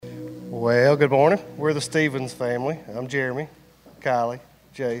Well, good morning. We're the Stevens family. I'm Jeremy, Kylie,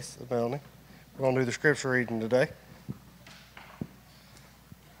 Jace, and Melanie. We're going to do the scripture reading today.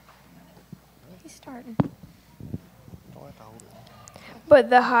 He's starting. Don't have to hold it. But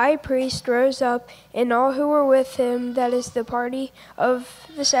the high priest rose up, and all who were with him, that is, the party of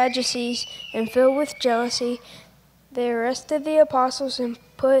the Sadducees, and filled with jealousy, they arrested the apostles and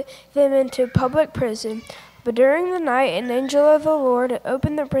put them into public prison. But during the night an angel of the Lord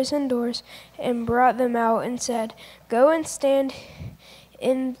opened the prison doors and brought them out and said, "Go and stand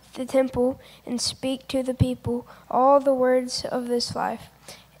in the temple and speak to the people all the words of this life."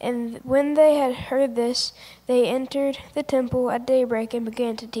 And when they had heard this, they entered the temple at daybreak and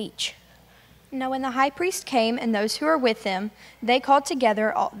began to teach. Now when the high priest came and those who were with him, they called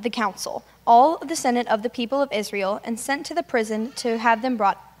together the council, all the senate of the people of Israel, and sent to the prison to have them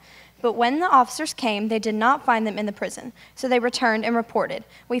brought. But when the officers came, they did not find them in the prison. So they returned and reported,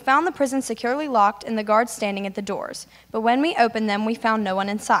 "We found the prison securely locked and the guards standing at the doors. But when we opened them, we found no one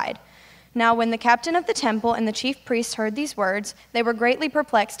inside." Now when the captain of the temple and the chief priests heard these words, they were greatly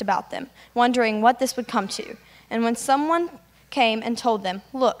perplexed about them, wondering what this would come to. And when someone came and told them,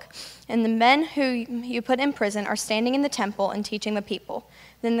 "Look, and the men who you put in prison are standing in the temple and teaching the people."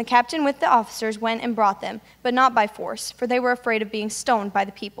 Then the captain with the officers went and brought them, but not by force, for they were afraid of being stoned by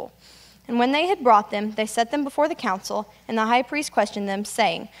the people. And when they had brought them, they set them before the council, and the high priest questioned them,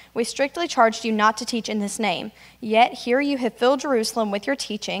 saying, "We strictly charged you not to teach in this name, yet here you have filled Jerusalem with your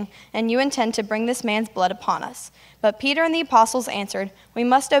teaching, and you intend to bring this man's blood upon us." But Peter and the apostles answered, "We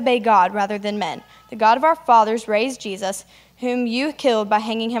must obey God rather than men. The God of our fathers raised Jesus, whom you killed by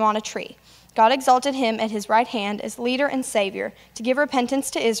hanging him on a tree. God exalted him at his right hand as leader and savior to give repentance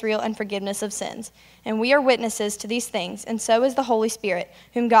to Israel and forgiveness of sins. And we are witnesses to these things, and so is the Holy Spirit,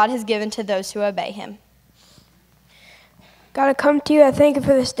 whom God has given to those who obey him." God, I come to you. I thank you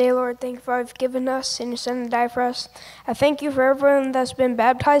for this day, Lord. Thank you for what you've given us and your son to die for us. I thank you for everyone that's been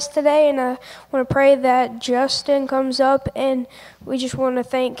baptized today, and I want to pray that Justin comes up, and we just want to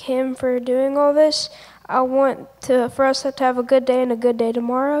thank him for doing all this. I want for us to have a good day and a good day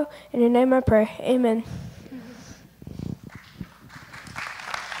tomorrow. In your name I pray. Amen.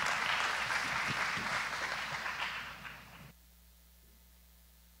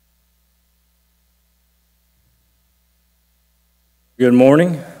 Good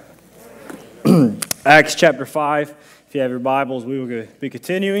morning. Acts chapter 5. If you have your Bibles, we will be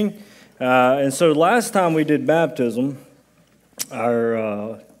continuing. And so last time we did baptism,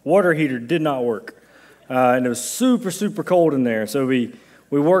 our water heater did not work. And it was super cold in there. So we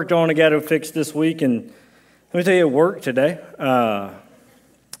worked on it, got it fixed this week, and let me tell you, it worked today. I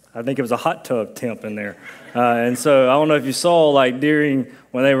think it was a hot tub temp in there. And so I don't know if you saw, like during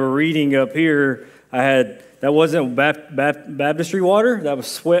when they were reading up here, that wasn't baptistry water. That was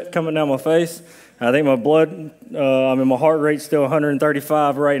sweat coming down my face. I think my my heart rate's still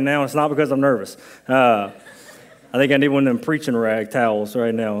 135 right now. It's not because I'm nervous. I think I need one of them preaching rag towels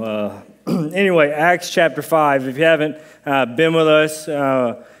right now. Anyway, Acts chapter 5. If you haven't been with us,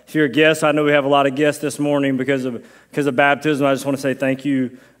 if you're a guest, I know we have a lot of guests this morning because of baptism. I just want to say thank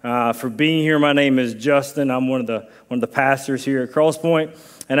you for being here. My name is Justin. I'm one of the pastors here at Crosspoint.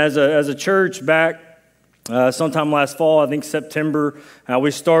 And as a church back sometime last fall, I think September,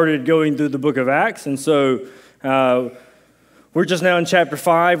 we started going through the book of Acts. And so we're just now in chapter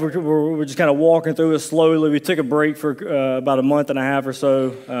 5. We're just kind of walking through it slowly. We took a break for about a month and a half or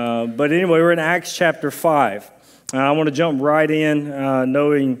so. But anyway, we're in Acts chapter 5. I want to jump right in,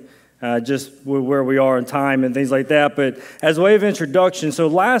 knowing just where we are in time and things like that. But as a way of introduction, so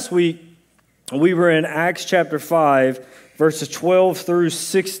last week we were in Acts chapter 5, verses 12 through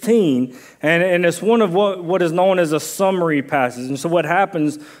 16, and it's one of what is known as a summary passage. And so what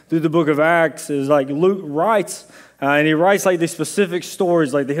happens through the book of Acts is like Luke writes, and he writes like these specific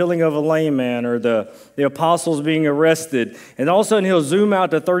stories, like the healing of a lame man or the apostles being arrested. And all of a sudden he'll zoom out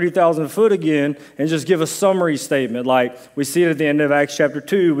to 30,000 foot again and just give a summary statement. Like we see it at the end of Acts chapter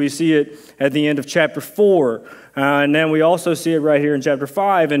 2. We see it at the end of chapter 4. And then we also see it right here in chapter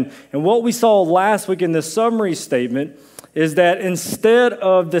 5. And what we saw last week in this summary statement is that instead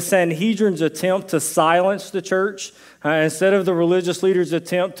of the Sanhedrin's attempt to silence the church, instead of the religious leaders'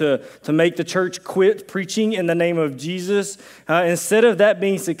 attempt to make the church quit preaching in the name of Jesus, instead of that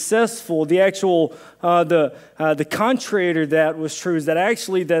being successful, the actual the contrary to that was true, is that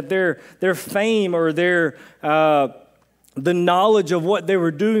actually that their fame or their the knowledge of what they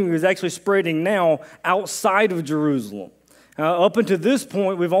were doing was actually spreading now outside of Jerusalem. Up until this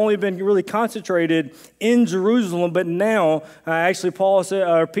point, we've only been really concentrated in Jerusalem, but now, actually, Paul said,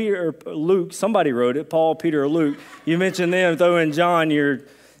 or Peter, or Luke, somebody wrote it, Paul, Peter, or Luke. You mentioned them, though, in John, you're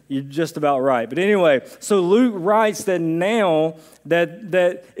You're just about right. But anyway, so Luke writes that now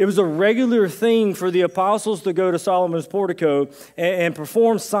that it was a regular thing for the apostles to go to Solomon's portico and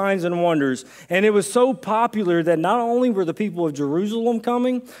perform signs and wonders. And it was so popular that not only were the people of Jerusalem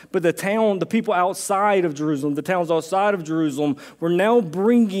coming, but the people outside of Jerusalem, the towns outside of Jerusalem, were now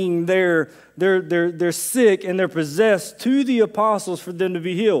bringing their sick and their possessed to the apostles for them to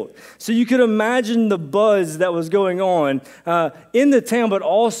be healed. So you could imagine the buzz that was going on in the town, but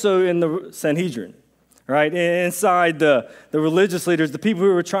also in the Sanhedrin, right? Inside the religious leaders, the people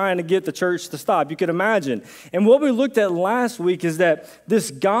who were trying to get the church to stop. You could imagine. And what we looked at last week is that this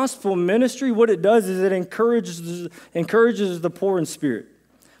gospel ministry, what it does is it encourages the poor in spirit.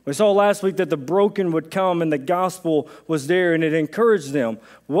 We saw last week that the broken would come and the gospel was there and it encouraged them.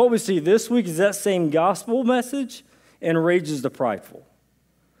 What we see this week is that same gospel message enrages the prideful.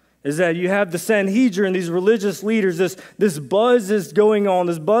 Is that you have the Sanhedrin, these religious leaders, this buzz is going on,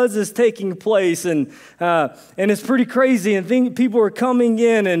 this buzz is taking place, and it's pretty crazy, and people are coming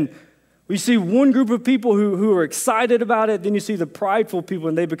in, and you see one group of people who are excited about it, then you see the prideful people,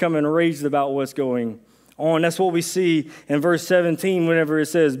 and they become enraged about what's going on. That's what we see in verse 17 whenever it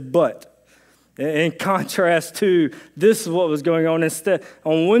says, but. In contrast to this is what was going on. Instead,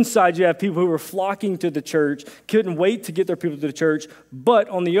 on one side, you have people who were flocking to the church, couldn't wait to get their people to the church. But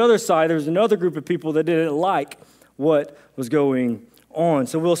on the other side, there's another group of people that didn't like what was going on.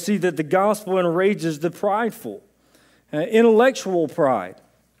 So we'll see that the gospel enrages the prideful. Intellectual pride.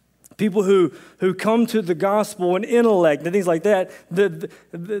 People who come to the gospel and intellect and things like that,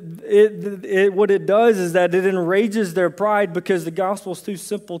 what it does is that it enrages their pride because the gospel is too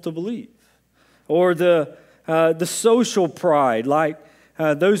simple to believe. Or the social pride, like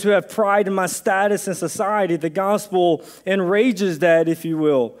those who have pride in my status in society, the gospel enrages that, if you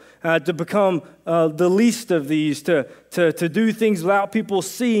will, to become the least of these, to do things without people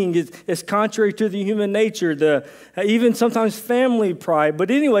seeing is contrary to the human nature, even sometimes family pride.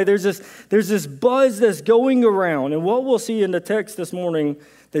 But anyway, there's this buzz that's going around. And what we'll see in the text this morning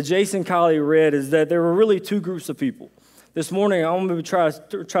that Jason Colley read is that there were really two groups of people. This morning, I'm going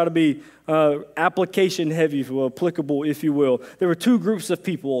to try to be application heavy, if you will, applicable, if you will. There were two groups of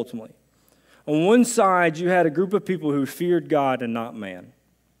people, ultimately. On one side, you had a group of people who feared God and not man.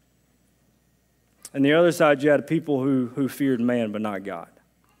 And the other side, you had people who feared man but not God.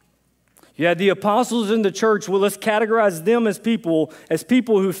 You had the apostles in the church. Well, let's categorize them as people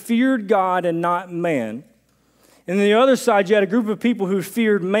who feared God and not man. And on the other side, you had a group of people who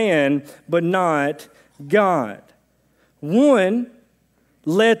feared man but not God. One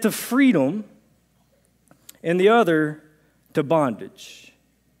led to freedom, and the other to bondage.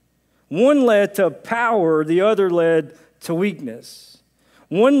 One led to power, the other led to weakness.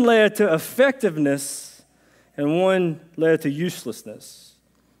 One led to effectiveness, and one led to uselessness.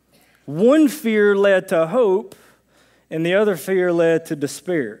 One fear led to hope, and the other fear led to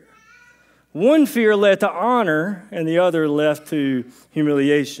despair. One fear led to honor, and the other led to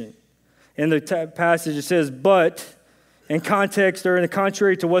humiliation. In the passage it says, but... in context, or in the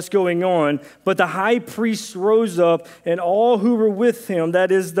contrary to what's going on, but the high priest rose up, and all who were with him,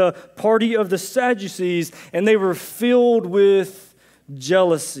 that is the party of the Sadducees, and they were filled with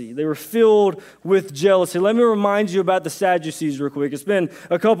jealousy. They were filled with jealousy. Let me remind you about the Sadducees real quick. It's been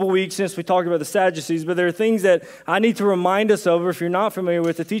a couple weeks since we talked about the Sadducees, but there are things that I need to remind us of, or if you're not familiar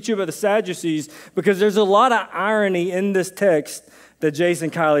with, to teach you about the Sadducees, because there's a lot of irony in this text that Jason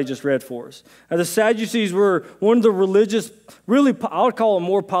Kiley just read for us. Now, the Sadducees were one of the religious, really, I would call them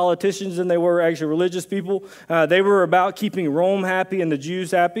more politicians than they were actually religious people. They were about keeping Rome happy and the Jews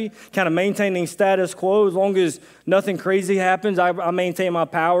happy, kind of maintaining status quo. As long as nothing crazy happens, I maintain my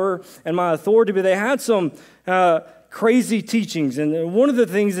power and my authority. But they had some crazy teachings. And one of the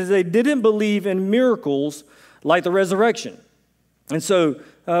things is they didn't believe in miracles like the resurrection. And so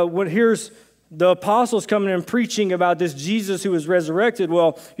here's the apostles coming and preaching about this Jesus who was resurrected.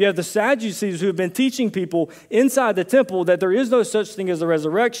 Well, you have the Sadducees who have been teaching people inside the temple that there is no such thing as a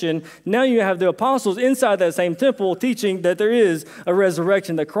resurrection. Now you have the apostles inside that same temple teaching that there is a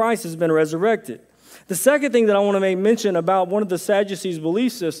resurrection, that Christ has been resurrected. The second thing that I want to make mention about one of the Sadducees'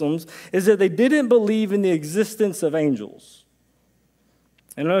 belief systems is that they didn't believe in the existence of angels.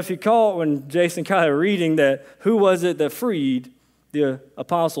 I don't know if you caught when Jason kind of reading that, who was it that freed the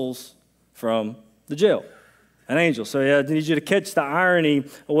apostles from the jail? An angel. So I need you to catch the irony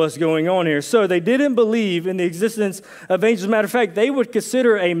of what's going on here. So they didn't believe in the existence of angels. As a matter of fact, they would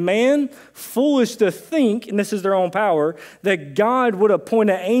consider a man foolish to think, and this is their own power, that God would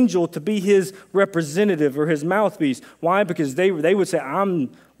appoint an angel to be his representative or his mouthpiece. Why? Because they would say,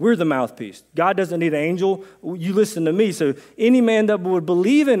 I'm We're the mouthpiece. God doesn't need an angel. You listen to me. So any man that would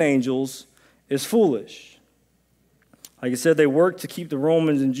believe in angels is foolish. Like I said, they work to keep the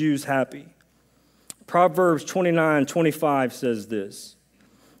Romans and Jews happy. Proverbs 29:25 says this: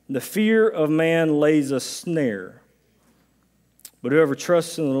 the fear of man lays a snare, but whoever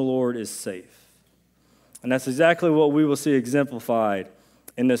trusts in the Lord is safe. And that's exactly what we will see exemplified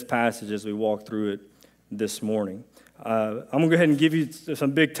in this passage as we walk through it this morning. I'm going to go ahead and give you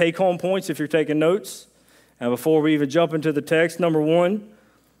some big take-home points if you're taking notes. And before we even jump into the text, number one,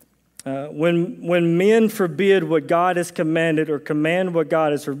 when men forbid what God has commanded or command what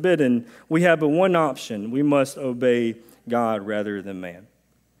God has forbidden, we have but one option. We must obey God rather than man.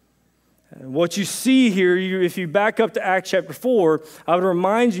 What you see here, if you back up to Acts chapter 4, I would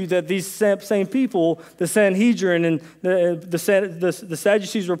remind you that these same people, the Sanhedrin and the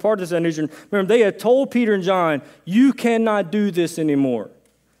Sadducees were part of the Sanhedrin. Remember, they had told Peter and John, you cannot do this anymore.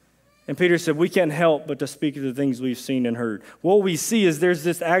 And Peter said, we can't help but to speak of the things we've seen and heard. What we see is there's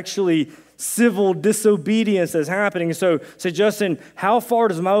this actually civil disobedience that's happening. So say, Justin, how far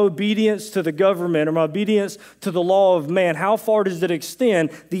does my obedience to the government or my obedience to the law of man, how far does it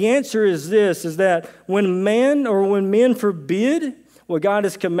extend? The answer is this, is that when men forbid what God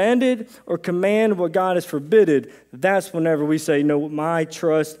has commanded or command what God has forbidden, that's whenever we say, no, my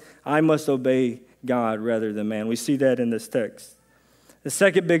trust, I must obey God rather than man. We see that in this text. The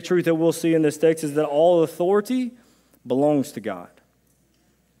second big truth that we'll see in this text is that all authority belongs to God.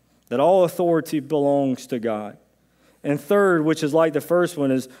 That all authority belongs to God. And third, which is like the first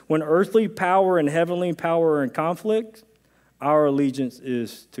one, is when earthly power and heavenly power are in conflict, our allegiance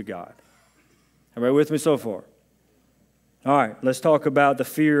is to God. Everybody with me so far? All right, let's talk about the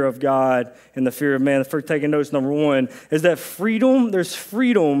fear of God and the fear of man. For taking notes, number one, is that there's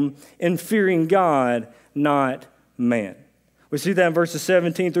freedom in fearing God, not man. We see that in verses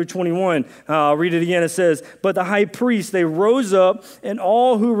 17 through 21. I'll read it again. It says, but the high priest, they rose up, and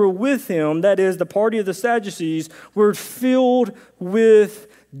all who were with him, that is, the party of the Sadducees, were filled with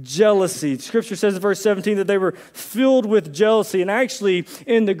jealousy. Scripture says in verse 17 that they were filled with jealousy. And actually,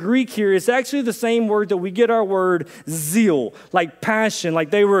 in the Greek here, it's actually the same word that we get our word zeal, like passion, like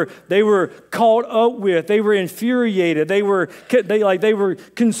they were caught up with, they were infuriated, they were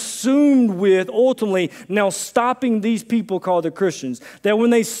consumed with, ultimately, now stopping these people called the Christians. That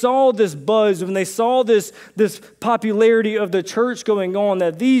when they saw this buzz, when they saw this popularity of the church going on,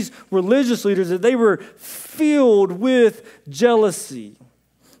 that these religious leaders, that they were filled with jealousy.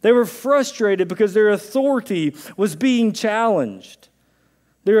 They were frustrated because their authority was being challenged.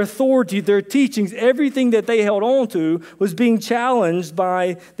 Their authority, their teachings, everything that they held on to was being challenged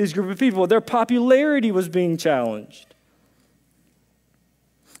by this group of people. Their popularity was being challenged.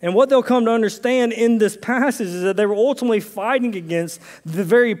 And what they'll come to understand in this passage is that they were ultimately fighting against the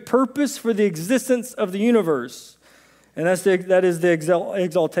very purpose for the existence of the universe. And that is the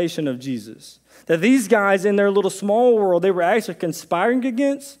exaltation of Jesus. That these guys in their little small world, they were actually conspiring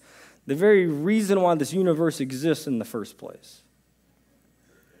against the very reason why this universe exists in the first place.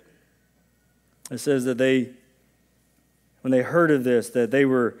 It says that when they heard of this, that they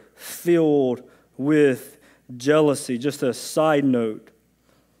were filled with jealousy. Just a side note,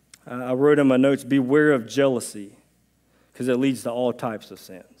 I wrote in my notes, beware of jealousy, because it leads to all types of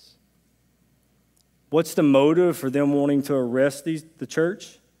sins. What's the motive for them wanting to arrest the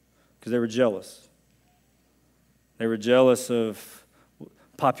church? Because they were jealous. They were jealous of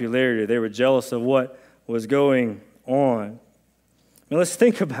popularity. They were jealous of what was going on. Now let's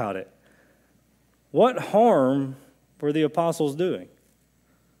think about it. What harm were the apostles doing?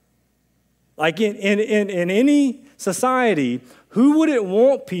 Like in any society, who wouldn't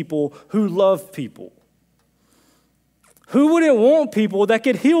want people who love people? Who wouldn't want people that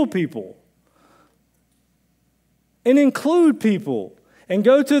could heal people and include people? And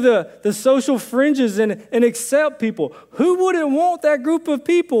go to the social fringes and accept people. Who wouldn't want that group of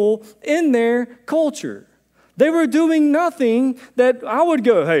people in their culture? They were doing nothing that I would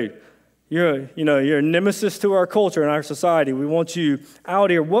go, hey, you're a nemesis to our culture and our society. We want you out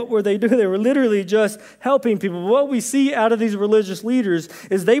here. What were they doing? They were literally just helping people. What we see out of these religious leaders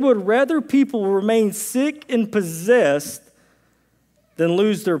is they would rather people remain sick and possessed than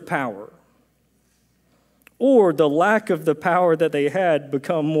lose their power, or the lack of the power that they had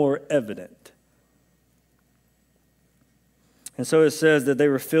become more evident. And so it says that they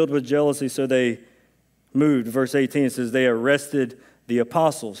were filled with jealousy, so they moved. Verse 18, it says they arrested the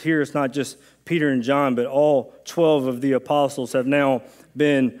apostles. Here it's not just Peter and John, but all 12 of the apostles have now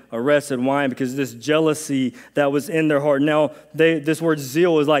been arrested. Why? Because this jealousy that was in their heart. Now, this word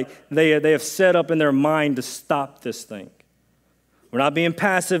zeal is like they have set up in their mind to stop this thing. We're not being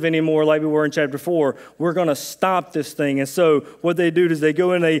passive anymore like we were in chapter 4. We're going to stop this thing. And so what they do is they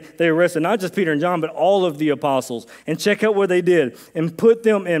go in, they arrested not just Peter and John, but all of the apostles. And check out what they did. And put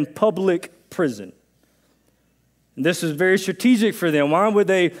them in public prison. And this is very strategic for them. Why would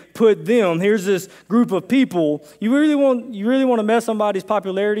they put them? Here's this group of people. You really want to mess somebody's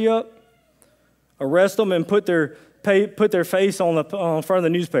popularity up? Arrest them and put their face on front of the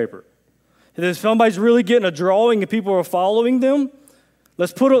newspaper. If somebody's really getting a drawing and people are following them,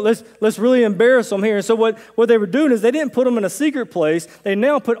 let's really embarrass them here. And so what they were doing is they didn't put them in a secret place. They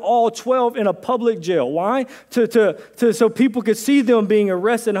now put all 12 in a public jail. Why? So people could see them being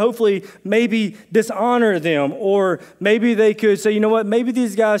arrested and hopefully maybe dishonor them. Or maybe they could say, you know what, maybe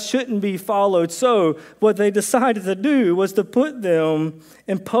these guys shouldn't be followed. So what they decided to do was to put them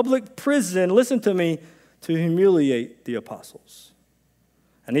in public prison, listen to me, to humiliate the apostles.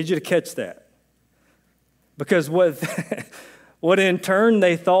 I need you to catch that. Because what in turn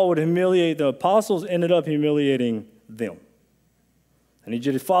they thought would humiliate the apostles ended up humiliating them. I need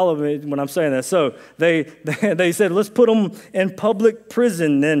you to follow me when I'm saying that. So they said, let's put them in public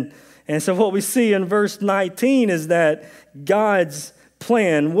prison. And so what we see in verse 19 is that God's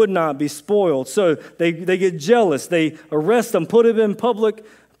plan would not be spoiled. So they get jealous. They arrest them, put them in public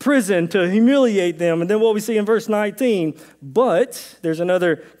prison to humiliate them. And then what we see in verse 19, but, there's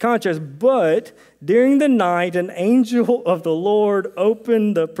another contrast, but during the night an angel of the Lord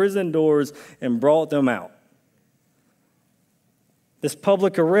opened the prison doors and brought them out. This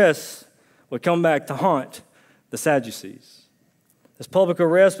public arrest would come back to haunt the Sadducees. This public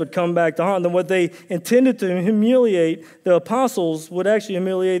arrest would come back to haunt them. What they intended to humiliate the apostles would actually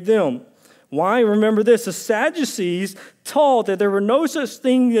humiliate them. Why? Remember this, the Sadducees taught that there were no such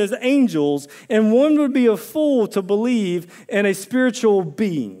thing as angels, and one would be a fool to believe in a spiritual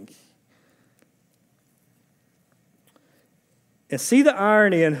being. And see the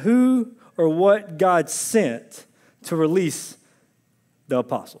irony in who or what God sent to release the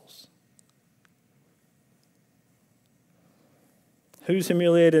apostles. Who's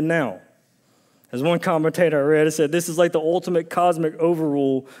humiliated now? As one commentator I read, it said, this is like the ultimate cosmic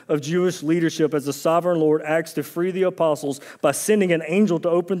overrule of Jewish leadership as the sovereign Lord acts to free the apostles by sending an angel to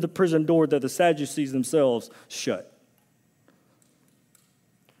open the prison door that the Sadducees themselves shut.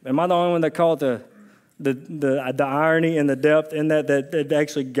 Am I the only one that caught the irony and the depth in that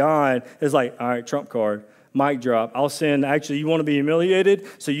actually God is like, all right, trump card, mic drop. I'll send, actually, you want to be humiliated?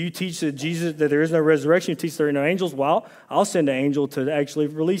 So you teach that Jesus, that there is no resurrection. You teach there are no angels. Well, I'll send an angel to actually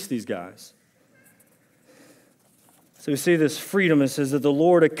release these guys. So we see this freedom. It says that the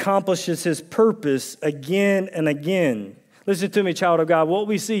Lord accomplishes his purpose again and again. Listen to me, child of God. What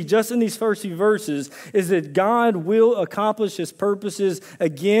we see just in these first few verses is that God will accomplish his purposes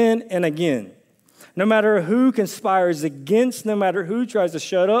again and again. No matter who conspires against, no matter who tries to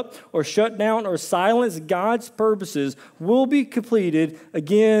shut up or shut down or silence, God's purposes will be completed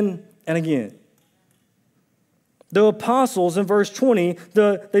again and again. The apostles in verse 20,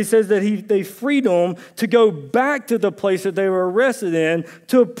 they says that they freed them to go back to the place that they were arrested in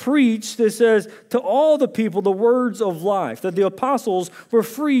to preach, it says, to all the people the words of life. That the apostles were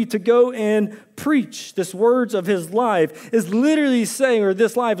free to go and preach. This words of his life is literally saying, or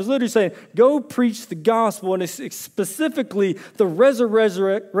this life is literally saying, go preach the gospel, and it's specifically the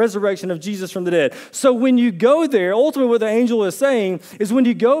resurrection of Jesus from the dead. So when you go there, ultimately what the angel is saying is when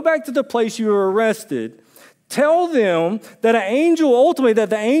you go back to the place you were arrested, tell them that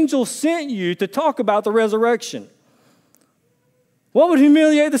the angel sent you to talk about the resurrection. What would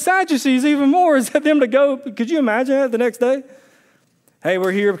humiliate the Sadducees even more is for them to go, could you imagine that the next day? Hey,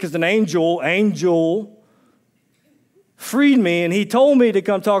 we're here because an angel freed me, and he told me to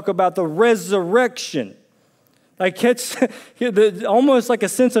come talk about the resurrection. Like it's almost like a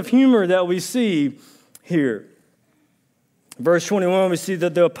sense of humor that we see here. Verse 21, we see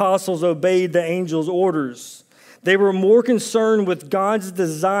that the apostles obeyed the angel's orders. They were more concerned with God's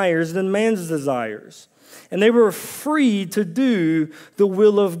desires than man's desires. And they were free to do the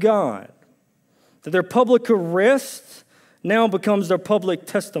will of God. That their public arrest now becomes their public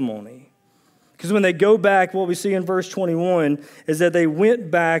testimony. Because when they go back, what we see in verse 21 is that they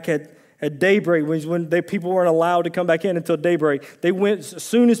went back at daybreak, when people weren't allowed to come back in until daybreak. They went as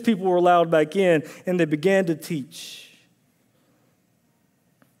soon as people were allowed back in, and they began to teach.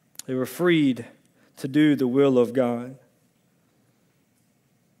 They were freed to do the will of God.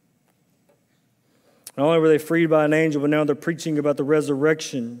 Not only were they freed by an angel, but now they're preaching about the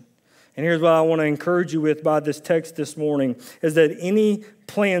resurrection. And here's what I want to encourage you with by this text this morning, is that any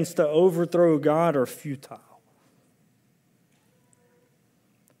plans to overthrow God are futile.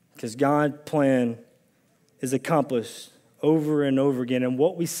 Because God's plan is accomplished over and over again. And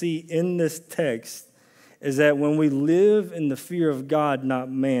what we see in this text is that when we live in the fear of God, not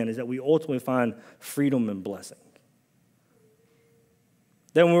man, is that we ultimately find freedom and blessing.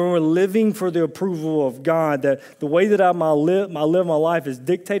 That when we're living for the approval of God, that the way that I live my life is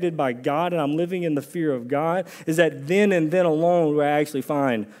dictated by God, and I'm living in the fear of God, is that then and then alone we actually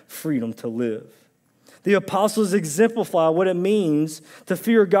find freedom to live. The apostles exemplify what it means to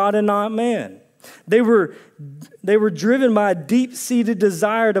fear God and not man. They were driven by a deep-seated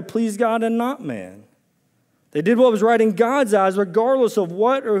desire to please God and not man. They did what was right in God's eyes, regardless of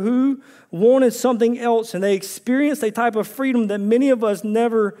what or who wanted something else, and they experienced a type of freedom that many of us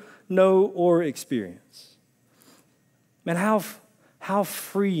never know or experience. Man, how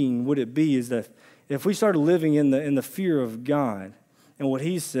freeing would it be is that if we started living in the fear of God and what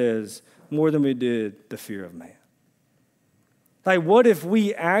He says more than we did the fear of man? Like, what if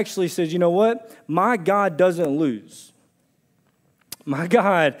we actually said, you know what? My God doesn't lose. My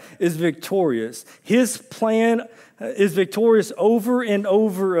God is victorious. His plan is victorious over and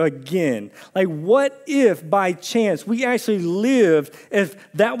over again. Like, what if by chance we actually lived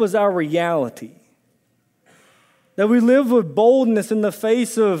if that was our reality? That we live with boldness in the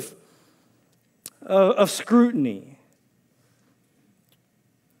face of scrutiny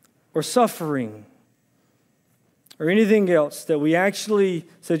or suffering or anything else, that we actually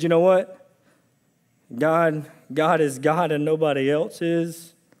said, you know what? God is God and nobody else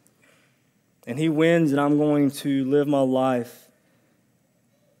is. And He wins, and I'm going to live my life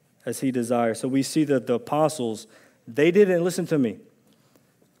as He desires. So we see that the apostles, they didn't, listen to me,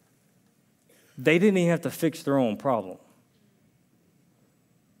 they didn't even have to fix their own problem.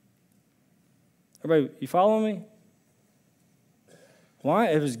 Everybody, you follow me? Why?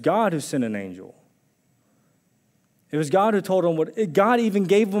 It was God who sent an angel. It was God who told them what. God even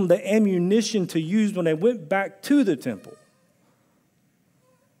gave them the ammunition to use when they went back to the temple.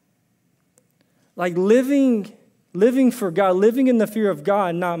 Like living for God, living in the fear of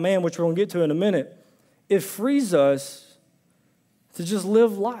God, not man, which we're going to get to in a minute, it frees us to just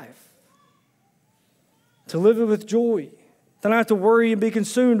live life, to live it with joy. To not have to worry and be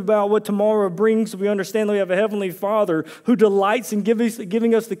consumed about what tomorrow brings. We understand that we have a heavenly Father who delights in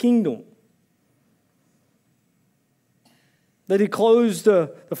giving us the kingdom. That He clothes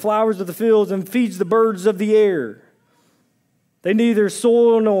the flowers of the fields and feeds the birds of the air. They neither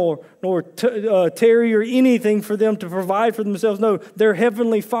soil nor tarry or anything for them to provide for themselves. No, their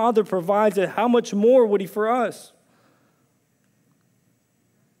heavenly Father provides it. How much more would He for us?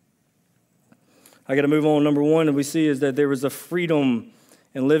 I got to move on. Number one, and we see is that there was a freedom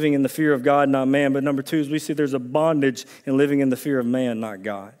in living in the fear of God, not man. But number two is we see there's a bondage in living in the fear of man, not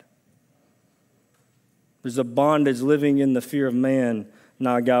God. There's a bondage living in the fear of man,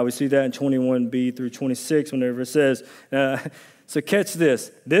 not God. We see that in 21b through 26 whenever it says, so catch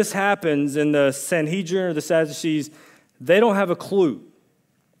this. This happens in the Sanhedrin or the Sadducees. They don't have a clue.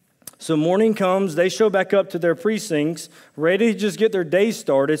 So morning comes, they show back up to their precincts, ready to just get their day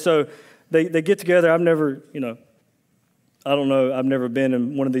started. So they get together. I've never been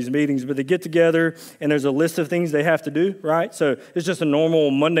in one of these meetings, but they get together and there's a list of things they have to do, right? So it's just a normal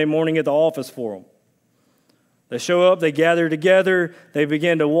Monday morning at the office for them. They show up, they gather together, they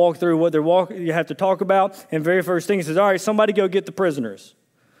begin to walk through what you have to talk about, and very first thing he says, all right, somebody go get the prisoners.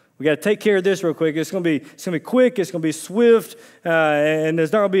 We got to take care of this real quick. It's going to be quick, it's going to be swift, and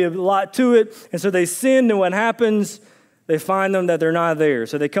there's not going to be a lot to it. And so they send, and what happens, they find them that they're not there.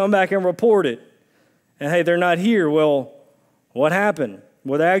 So they come back and report it. And hey, they're not here. Well, what happened?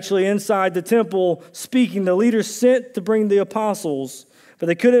 Well, they're actually inside the temple speaking. The leaders sent to bring the apostles, but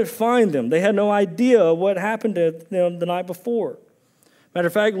they couldn't find them. They had no idea what happened to them the night before. Matter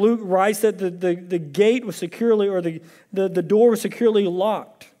of fact, Luke writes that the gate was securely, or the door was securely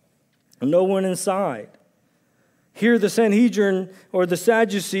locked. No one inside. Here the Sanhedrin, or the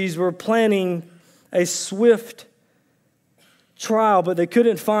Sadducees, were planning a swift trial, but they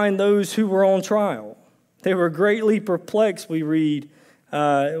couldn't find those who were on trial. They were greatly perplexed, we read.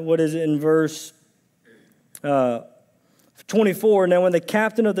 In verse 24? Now when the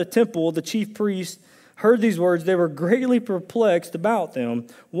captain of the temple, the chief priest, heard these words, they were greatly perplexed about them,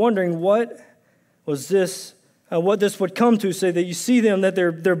 wondering what this would come to. Say that you see them, that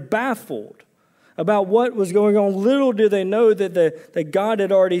they're baffled about what was going on. Little do they know that God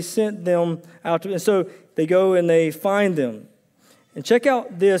had already sent them out. And so they go and they find them. And check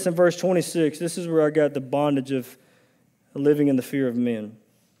out this in verse 26. This is where I got the bondage of living in the fear of men.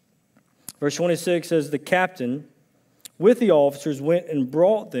 Verse 26 says, the captain with the officers went and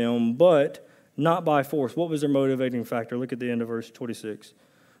brought them, but not by force. What was their motivating factor? Look at the end of verse 26.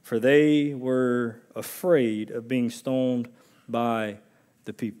 for they were afraid of being stoned by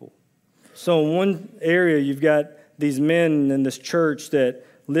the people. So in one area, you've got these men in this church that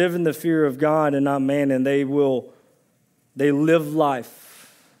live in the fear of God and not man, and they live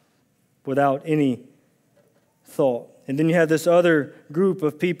life without any thought. And then you have this other group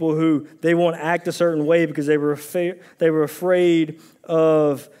of people who they won't act a certain way because they were afraid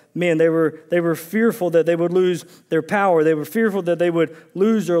of men. They were fearful that they would lose their power. They were fearful that they would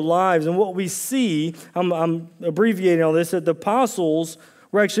lose their lives. And what we see, I'm abbreviating all this, that the apostles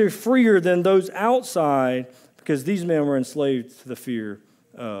were actually freer than those outside because these men were enslaved to the fear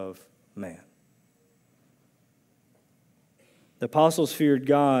of man. The apostles feared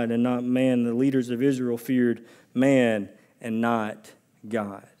God and not man. The leaders of Israel feared man and not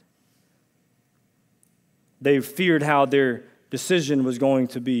God. They feared how their decision was going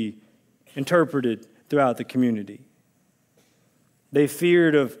to be interpreted throughout the community. They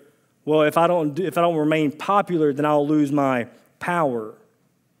feared of, well, if I don't remain popular, then I'll lose my power.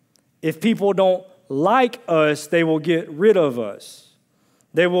 If people don't like us, they will get rid of us.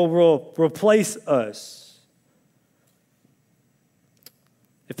 They will replace us.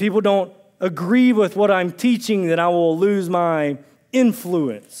 If people don't agree with what I'm teaching, then I will lose my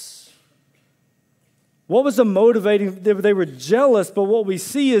influence. What was the motivating? They were jealous, but what we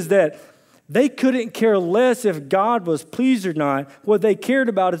see is that they couldn't care less if God was pleased or not. What they cared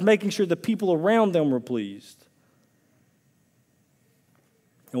about is making sure the people around them were pleased.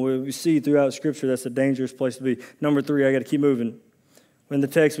 And what we see throughout Scripture, that's a dangerous place to be. Number 3, I got to keep moving. In the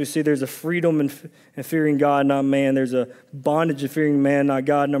text, we see there's a freedom in fearing God, not man. There's a bondage in fearing man, not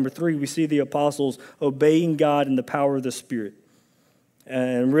God. Number 3, we see the apostles obeying God in the power of the Spirit.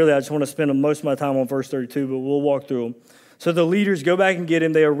 And really, I just want to spend most of my time on verse 32, but we'll walk through them. So the leaders go back and get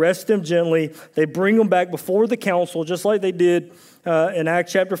him. They arrest him gently. They bring him back before the council, just like they did in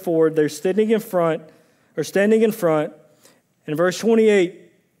Acts chapter 4. They're standing in front. In verse 28,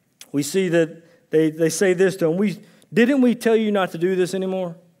 we see that they say this to him. Didn't we tell you not to do this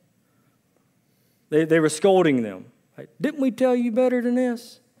anymore? They were scolding them. Like, didn't we tell you better than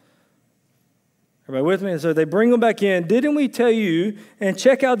this? Everybody with me? And so they bring them back in. Didn't we tell you? And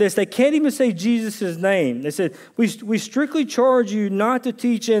check out this. They can't even say Jesus' name. They said, we strictly charge you not to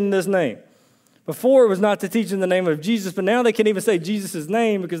teach in this name. Before it was not to teach in the name of Jesus, but now they can't even say Jesus'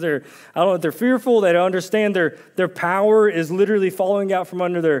 name because I don't know if they're fearful. They don't understand their power is literally falling out from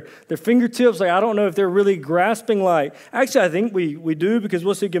under their fingertips. Like, I don't know if they're really grasping actually I think we do, because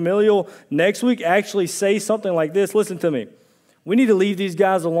we'll see Gamaliel next week actually say something like this. Listen to me. We need to leave these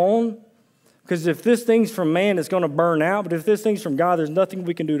guys alone, because if this thing's from man, it's going to burn out. But if this thing's from God, there's nothing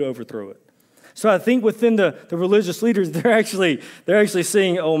we can do to overthrow it. So I think within the religious leaders, they're actually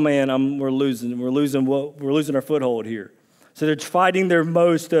seeing, oh man, we're losing our foothold here. So they're fighting their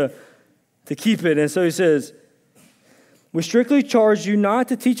most to keep it. And so he says, we strictly charge you not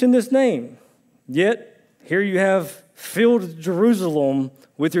to teach in this name. Yet here you have filled Jerusalem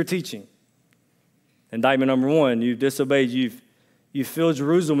with your teaching. Indictment number 1, you've disobeyed. You've filled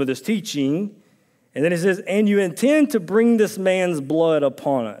Jerusalem with this teaching. And then it says, and you intend to bring this man's blood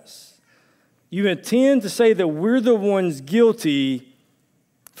upon us. You intend to say that we're the ones guilty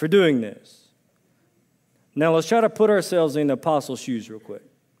for doing this. Now let's try to put ourselves in the apostles' shoes real quick.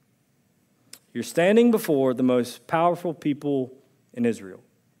 You're standing before the most powerful people in Israel.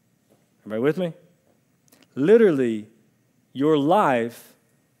 Everybody with me? Literally, your life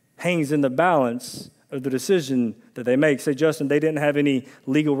hangs in the balance of the decision that they make. Say, Justin, they didn't have any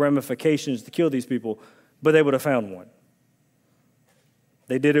legal ramifications to kill these people, but they would have found one.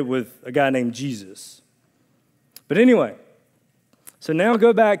 They did it with a guy named Jesus. But anyway, so now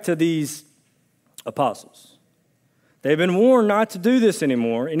go back to these apostles. They've been warned not to do this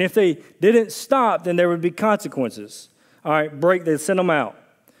anymore, and if they didn't stop, then there would be consequences. All right, they send them out.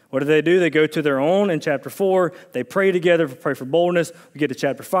 What do? They go to their own in chapter 4. They pray together, pray for boldness. We get to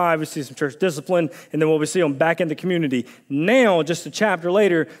chapter 5. We see some church discipline. And then what we see them back in the community. Now, just a chapter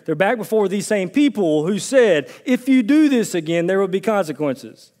later, they're back before these same people who said, if you do this again, there will be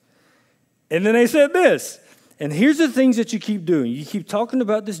consequences. And then they said this. And here's the things that you keep doing. You keep talking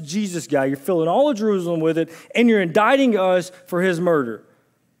about this Jesus guy. You're filling all of Jerusalem with it. And you're indicting us for his murder.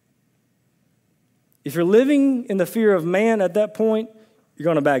 If you're living in the fear of man at that point, you're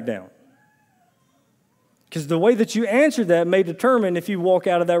going to back down. Because the way that you answer that may determine if you walk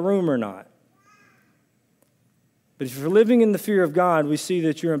out of that room or not. But if you're living in the fear of God, we see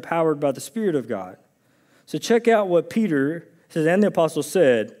that you're empowered by the Spirit of God. So check out what Peter says, and the apostle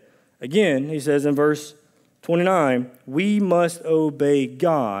said. Again, he says in verse 29, we must obey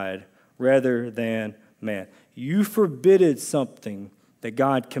God rather than man. You forbidded something that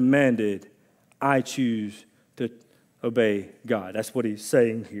God commanded, I choose to obey God. That's what he's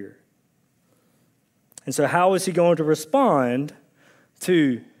saying here. And so how is he going to respond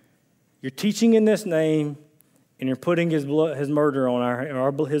to, you're teaching in this name and you're putting his murder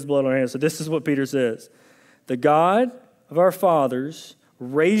on his blood on our hands? So this is what Peter says. The God of our fathers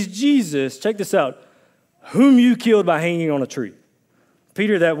raised Jesus, check this out, whom you killed by hanging on a tree.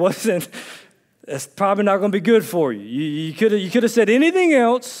 Peter, that's probably not going to be good for you. You could have said anything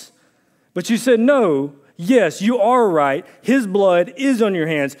else, but you said no. Yes, you are right. His blood is on your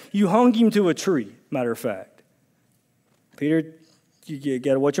hands. You hung him to a tree, matter of fact. Peter, you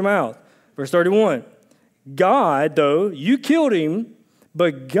got to watch your mouth. Verse 31, God, though, you killed him,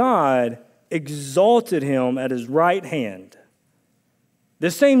 but God exalted him at his right hand. The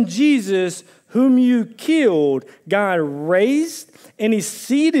same Jesus whom you killed, God raised, and he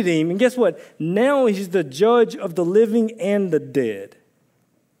seated him. And guess what? Now he's the judge of the living and the dead.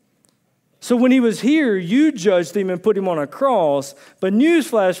 So when he was here, you judged him and put him on a cross. But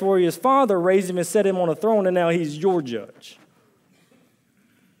newsflash for you, his Father raised him and set him on a throne, and now he's your judge.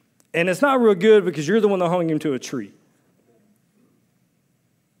 And it's not real good because you're the one that hung him to a tree.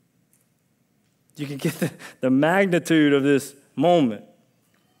 You can get the magnitude of this moment.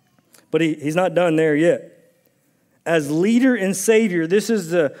 But he's not done there yet. As leader and savior, this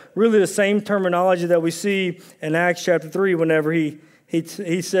is really the same terminology that we see in Acts chapter 3 whenever he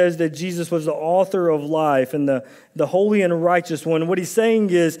says that Jesus was the author of life and the holy and righteous one. What he's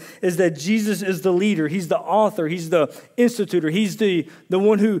saying is that Jesus is the leader. He's the author. He's the institutor. He's the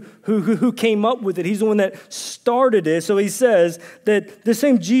one who came up with it. He's the one that started it. So he says that the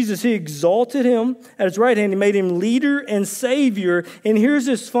same Jesus, he exalted him at his right hand. He made him leader and savior. And here's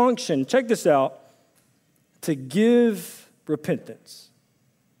his function. Check this out. To give repentance.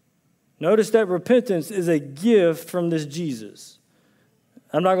 Notice that repentance is a gift from this Jesus.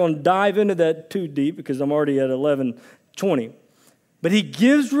 I'm not going to dive into that too deep because I'm already at 11:20. But he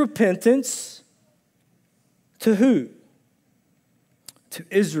gives repentance to who? To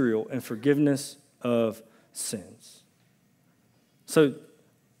Israel and forgiveness of sins. So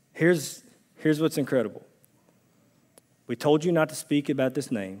here's what's incredible. We told you not to speak about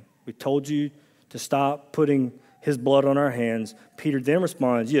this name. We told you to stop putting his blood on our hands. Peter then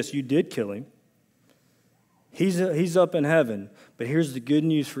responds, yes, you did kill him. He's up in heaven. But here's the good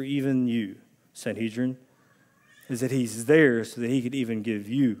news for even you, Sanhedrin, is that he's there so that he could even give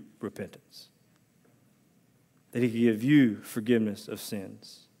you repentance. That he could give you forgiveness of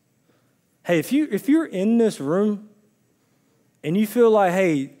sins. Hey, if you're in this room and you feel like,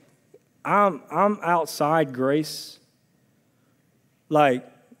 hey, I'm outside grace, like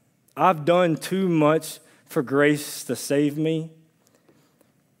I've done too much for grace to save me.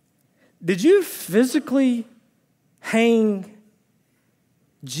 Did you physically hang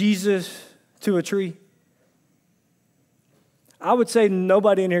Jesus to a tree? I would say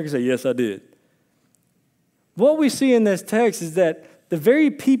nobody in here can say, yes, I did. What we see in this text is that the very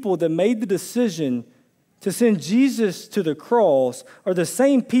people that made the decision to send Jesus to the cross are the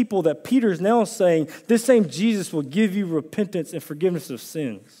same people that Peter's now saying, this same Jesus will give you repentance and forgiveness of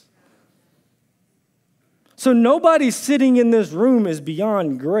sins. So nobody sitting in this room is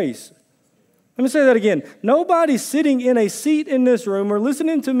beyond grace. Let me say that again. Nobody sitting in a seat in this room or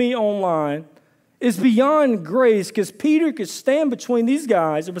listening to me online is beyond grace because Peter could stand between these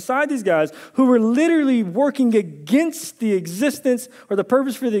guys or beside these guys who were literally working against the existence or the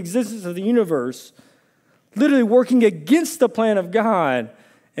purpose for the existence of the universe, literally working against the plan of God.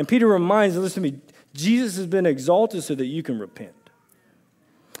 And Peter reminds them, listen to me, Jesus has been exalted so that you can repent,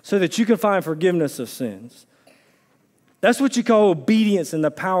 so that you can find forgiveness of sins. That's what you call obedience and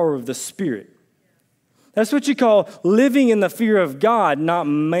the power of the Spirit. That's what you call living in the fear of God, not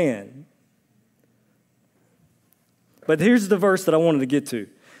man. But here's the verse that I wanted to get to.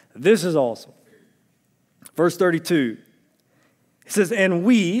 This is awesome. Verse 32. It says, and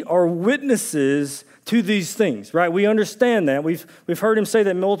we are witnesses to these things, right? We understand that. We've heard him say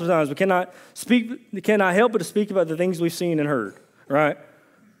that multiple times. We cannot help but to speak about the things we've seen and heard, right?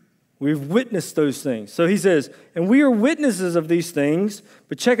 We've witnessed those things. So he says, and we are witnesses of these things,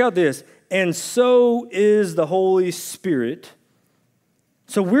 but check out this, and so is the Holy Spirit.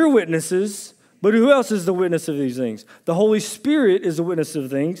 So we're witnesses, but who else is the witness of these things? The Holy Spirit is the witness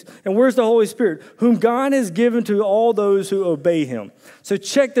of things. And where's the Holy Spirit? Whom God has given to all those who obey him. So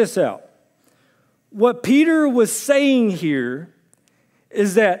check this out. What Peter was saying here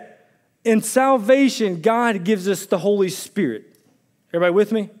is that in salvation, God gives us the Holy Spirit. Everybody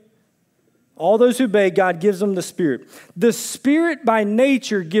with me? All those who obey, God gives them the Spirit. The Spirit by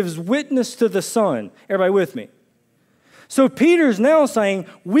nature gives witness to the Son. Everybody with me? So Peter's now saying,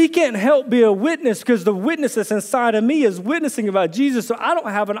 we can't help be a witness because the witness that's inside of me is witnessing about Jesus, so I don't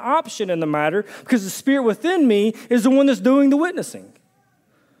have an option in the matter because the Spirit within me is the one that's doing the witnessing.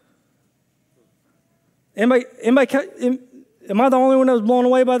 Am I the only one that was blown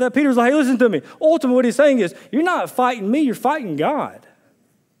away by that? Peter's like, hey, listen to me. Ultimately, what he's saying is, you're not fighting me, you're fighting God.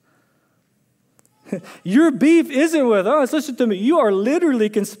 Your beef isn't with us. Listen to me. You are literally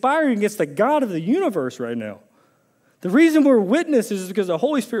conspiring against the God of the universe right now. The reason we're witnesses is because the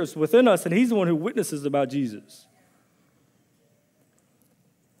Holy Spirit is within us, and he's the one who witnesses about Jesus.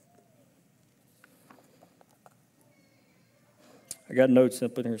 I got notes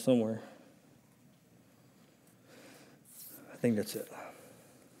up in here somewhere. I think that's it.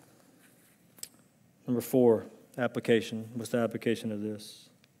 Number 4, application. What's the application of this?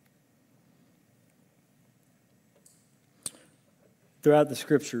 Throughout the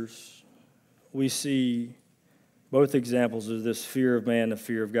scriptures, we see both examples of this fear of man and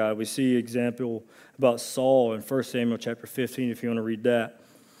fear of God. We see an example about Saul in 1 Samuel chapter 15, if you want to read that.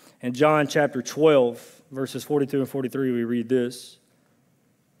 In John chapter 12, verses 42 and 43, we read this.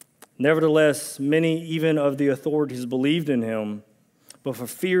 Nevertheless, many even of the authorities believed in him, but for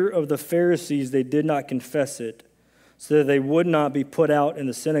fear of the Pharisees, they did not confess it, so that they would not be put out in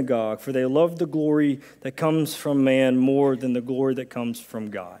the synagogue, for they loved the glory that comes from man more than the glory that comes from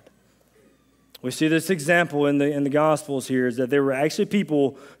God. We see this example in the Gospels here is that there were actually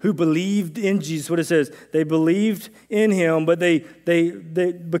people who believed in Jesus. What it says, they believed in him, but they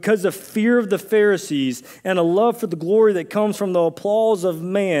because of fear of the Pharisees and a love for the glory that comes from the applause of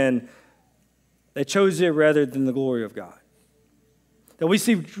man, they chose it rather than the glory of God. That we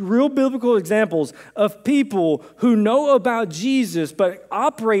see real biblical examples of people who know about Jesus but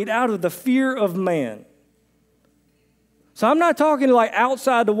operate out of the fear of man. So I'm not talking like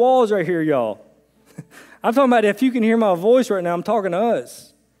outside the walls right here, y'all. I'm talking about if you can hear my voice right now, I'm talking to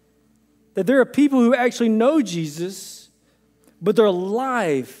us. That there are people who actually know Jesus, but their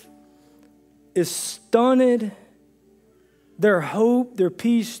life is stunted. Their hope, their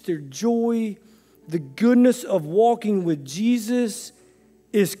peace, their joy, the goodness of walking with Jesus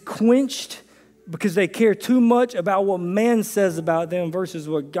is quenched because they care too much about what man says about them versus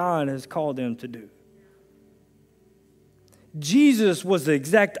what God has called them to do. Jesus was the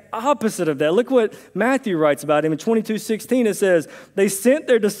exact opposite of that. Look what Matthew writes about him in 22:16. It says, they sent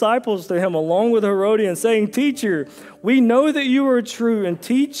their disciples to him along with Herodians, saying, Teacher, we know that you are true and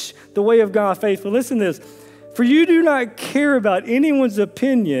teach the way of God faithfully. Listen to this. For you do not care about anyone's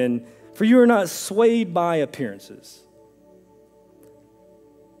opinion, for you are not swayed by appearances.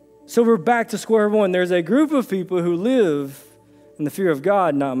 So we're back to square one. There's a group of people who live in the fear of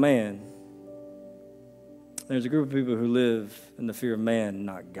God, not man. There's a group of people who live in the fear of man,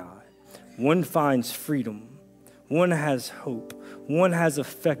 not God. One finds freedom. One has hope. One has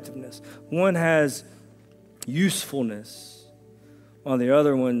effectiveness. One has usefulness. While the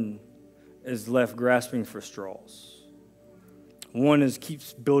other one is left grasping for straws. One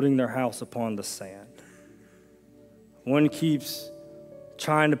keeps building their house upon the sand. One keeps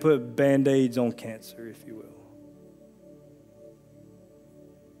trying to put Band-Aids on cancer, if you will.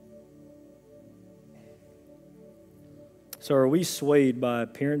 So are we swayed by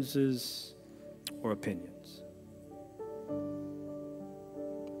appearances or opinions?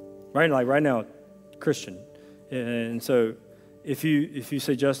 Right now, Christian. And so if you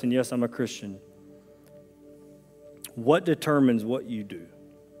say, Justin, yes, I'm a Christian, what determines what you do?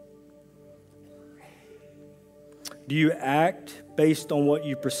 Do you act based on what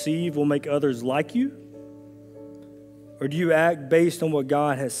you perceive will make others like you? Or do you act based on what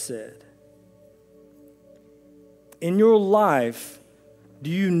God has said? In your life,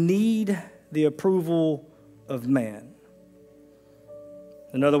 do you need the approval of man?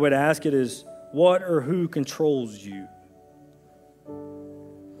 Another way to ask it is, what or who controls you?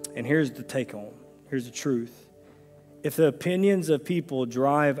 And here's the take home. Here's the truth. If the opinions of people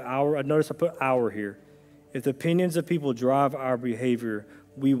drive notice I put our here. If the opinions of people drive our behavior,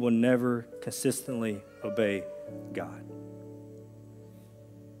 we will never consistently obey God.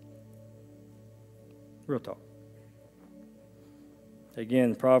 Real talk.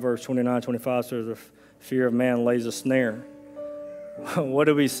 Again, Proverbs 29:25 says, the fear of man lays a snare. What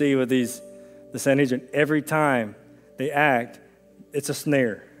do we see with the Sanhedrin? Every time they act, it's a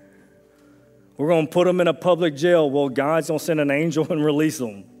snare. We're going to put them in a public jail. Well, God's going to send an angel and release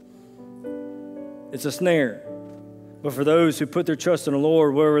them. It's a snare. But for those who put their trust in the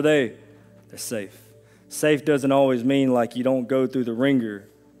Lord, where are they? They're safe. Safe doesn't always mean like you don't go through the ringer.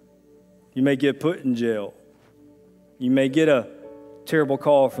 You may get put in jail. You may get a terrible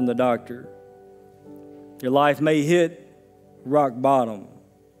call from the doctor. Your life may hit rock bottom.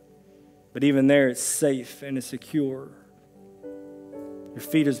 But even there, it's safe and it's secure. Your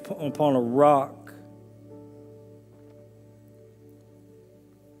feet is upon a rock.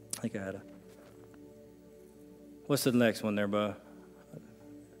 I think I had a... What's the next one there, bud?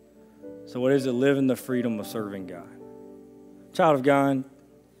 So what is it? Living the freedom of serving God. Child of God,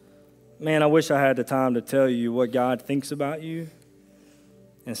 man, I wish I had the time to tell you what God thinks about you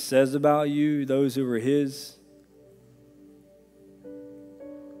and says about you, those who are His.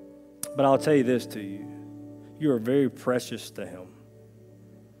 But I'll tell you this to you. You are very precious to Him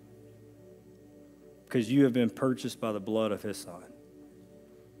because you have been purchased by the blood of His Son.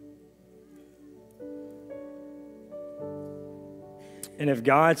 And if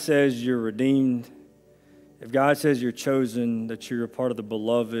God says you're redeemed, if God says you're chosen, that you're a part of the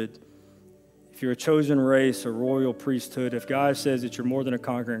beloved, if you're a chosen race, a royal priesthood, if God says that you're more than a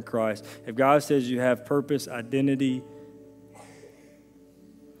conqueror in Christ, if God says you have purpose, identity,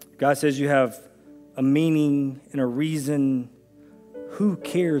 if God says you have a meaning and a reason, who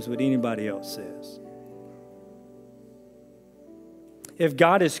cares what anybody else says? If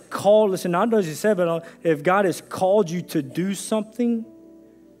God has called, listen, not as He said, but if God has called you to do something,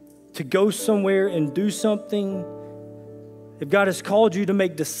 to go somewhere and do something, if God has called you to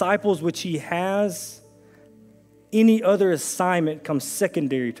make disciples, which He has, any other assignment comes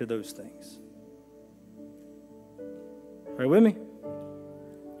secondary to those things. Right with me?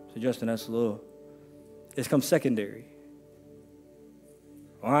 So Justin, that's a little, it's come secondary.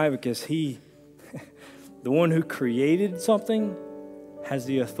 Why? Because He, the one who created something, has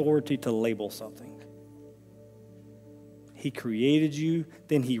the authority to label something. He created you,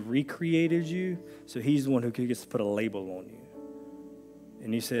 then He recreated you, so He's the one who gets to put a label on you.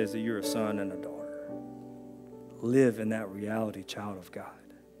 And He says that you're a son and a daughter. Live in that reality, child of God.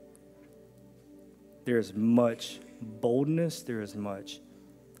 There is much boldness, there is much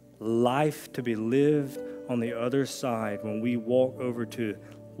life to be lived on the other side when we walk over to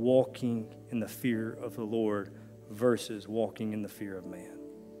walking in the fear of the Lord versus walking in the fear of man.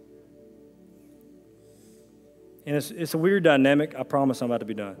 And it's a weird dynamic. I promise I'm about to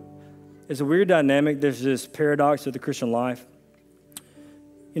be done. It's a weird dynamic. There's this paradox of the Christian life.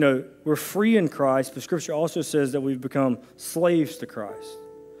 You know, we're free in Christ, but Scripture also says that we've become slaves to Christ.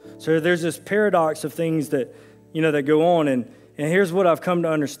 So there's this paradox of things that, you know, that go on. And here's what I've come to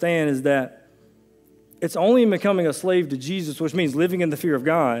understand is that it's only in becoming a slave to Jesus, which means living in the fear of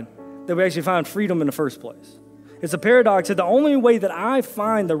God, that we actually find freedom in the first place. It's a paradox that the only way that I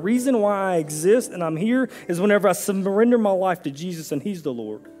find the reason why I exist and I'm here is whenever I surrender my life to Jesus and He's the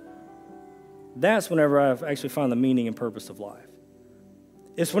Lord. That's whenever I actually find the meaning and purpose of life.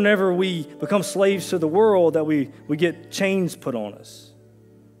 It's whenever we become slaves to the world that we get chains put on us,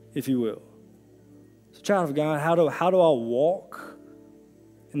 if you will. So, child of God, how do I walk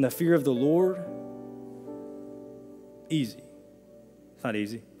in the fear of the Lord? Easy. It's not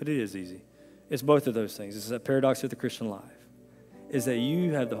easy, but it is easy. It's both of those things. It's a paradox of the Christian life, is that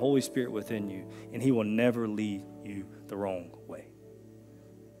you have the Holy Spirit within you, and He will never lead you the wrong way.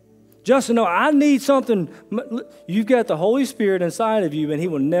 Justin, no, I need something. You've got the Holy Spirit inside of you, and He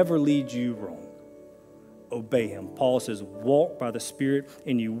will never lead you wrong. Obey Him. Paul says, walk by the Spirit,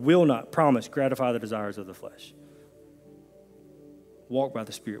 and you will not, promise, gratify the desires of the flesh. Walk by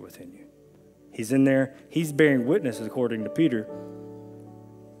the Spirit within you. He's in there. He's bearing witness, according to Peter.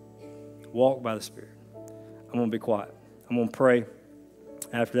 Walk by the Spirit. I'm going to be quiet. I'm going to pray.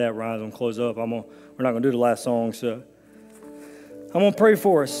 After that, Ryan's going to close up. We're not going to do the last song, so I'm going to pray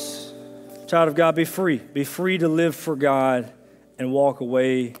for us. Child of God, be free. Be free to live for God and walk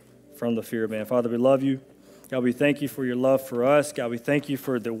away from the fear of man. Father, we love you. God, we thank you for your love for us. God, we thank you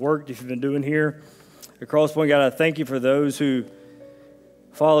for the work that you've been doing here at Crosspoint. God, I thank you for those who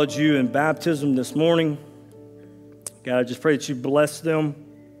followed you in baptism this morning. God, I just pray that you bless them.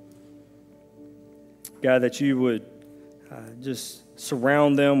 God, that you would just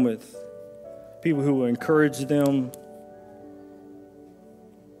surround them with people who will encourage them.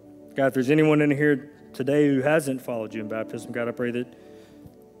 God, if there's anyone in here today who hasn't followed you in baptism, God, I pray that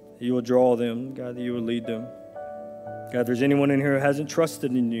you will draw them. God, that you will lead them. God, if there's anyone in here who hasn't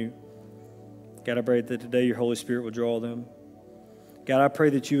trusted in you, God, I pray that today your Holy Spirit will draw them. God, I pray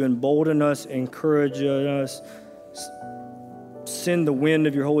that you embolden us, encourage us, send the wind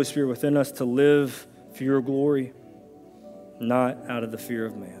of your Holy Spirit within us to live for your glory, not out of the fear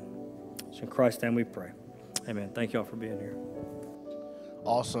of man. So in Christ's name we pray. Amen. Thank you all for being here.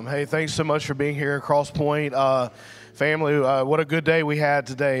 Awesome. Hey, thanks so much for being here at Cross Point. Family, what a good day we had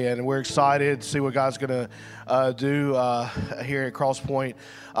today, and we're excited to see what God's going to do here at Cross Point.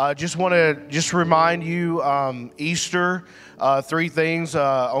 Just want to remind you, Easter, 3 things.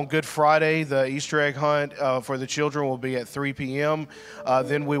 On Good Friday, the Easter egg hunt for the children will be at 3 p.m.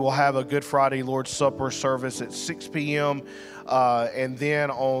 Then we will have a Good Friday Lord's Supper service at 6 p.m. And then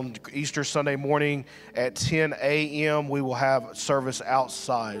on Easter Sunday morning at 10 a.m., we will have service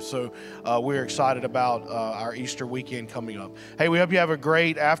outside. So we're excited about our Easter weekend coming up. Hey, we hope you have a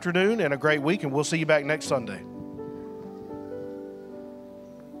great afternoon and a great week, and we'll see you back next Sunday.